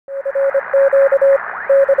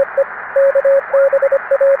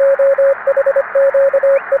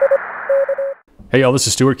Hey y'all, this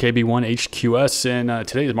is Stuart, KB1HQS, and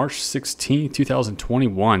today is March 16th,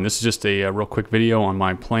 2021. This is just a real quick video on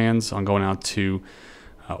my plans on going out to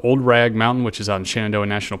Old Rag Mountain, which is out in Shenandoah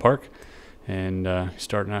National Park. And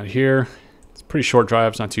starting out here, it's a pretty short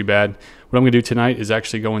drive, it's not too bad. What I'm going to do tonight is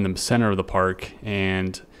actually go in the center of the park,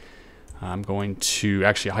 and I'm going to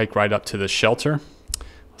actually hike right up to the shelter.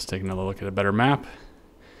 Let's take another look at a better map.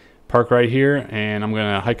 Park right here, and I'm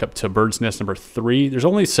going to hike up to Bird's Nest number 3. There's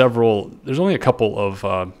only a couple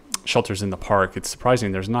of shelters in the park. It's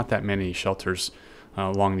surprising there's not that many shelters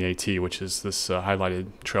along the AT, which is this highlighted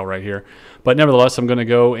trail right here. But nevertheless, I'm going to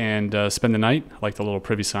go and spend the night. I like the little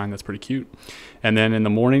privy sign, that's pretty cute. And then in the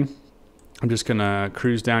morning, I'm just going to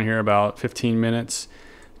cruise down here about 15 minutes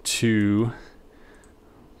to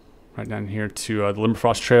right down here to the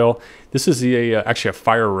Limberfrost Trail. This is actually a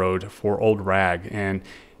fire road for Old Rag, and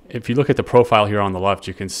if you look at the profile here on the left,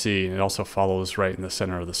 you can see, and it also follows right in the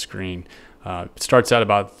center of the screen. It starts at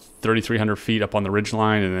about 3,300 feet up on the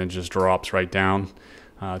ridgeline, and then just drops right down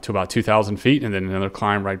to about 2,000 feet, and then another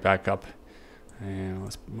climb right back up. And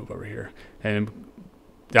let's move over here. And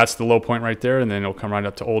that's the low point right there, and then it'll come right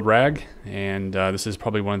up to Old Rag. And this is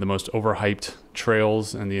probably one of the most overhyped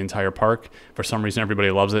trails in the entire park. For some reason,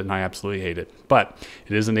 everybody loves it, and I absolutely hate it. But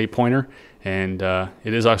it is an 8-pointer, and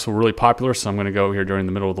it is also really popular, so I'm going to go here during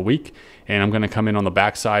the middle of the week, and I'm going to come in on the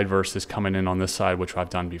back side versus coming in on this side, which I've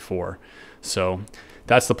done before. So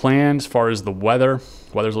that's the plan. As far as the weather's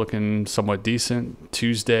looking somewhat decent.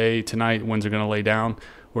 Tuesday tonight, winds are going to lay down.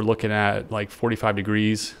 We're looking at like 45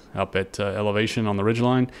 degrees up at elevation on the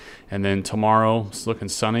ridgeline, and then tomorrow it's looking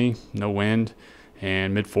sunny, no wind,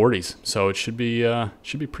 and mid 40s. So it should be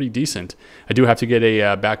pretty decent. I do have to get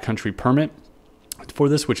a backcountry permit for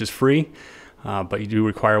this, which is free, but you do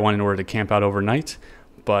require one in order to camp out overnight.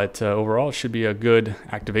 But overall, it should be a good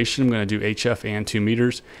activation. I'm going to do HF and 2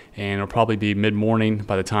 meters, and it'll probably be mid-morning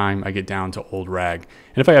by the time I get down to Old Rag.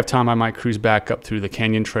 And if I have time, I might cruise back up through the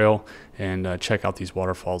canyon trail and check out these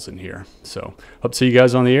waterfalls in here. So hope to see you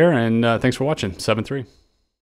guys on the air, and thanks for watching. 7-3.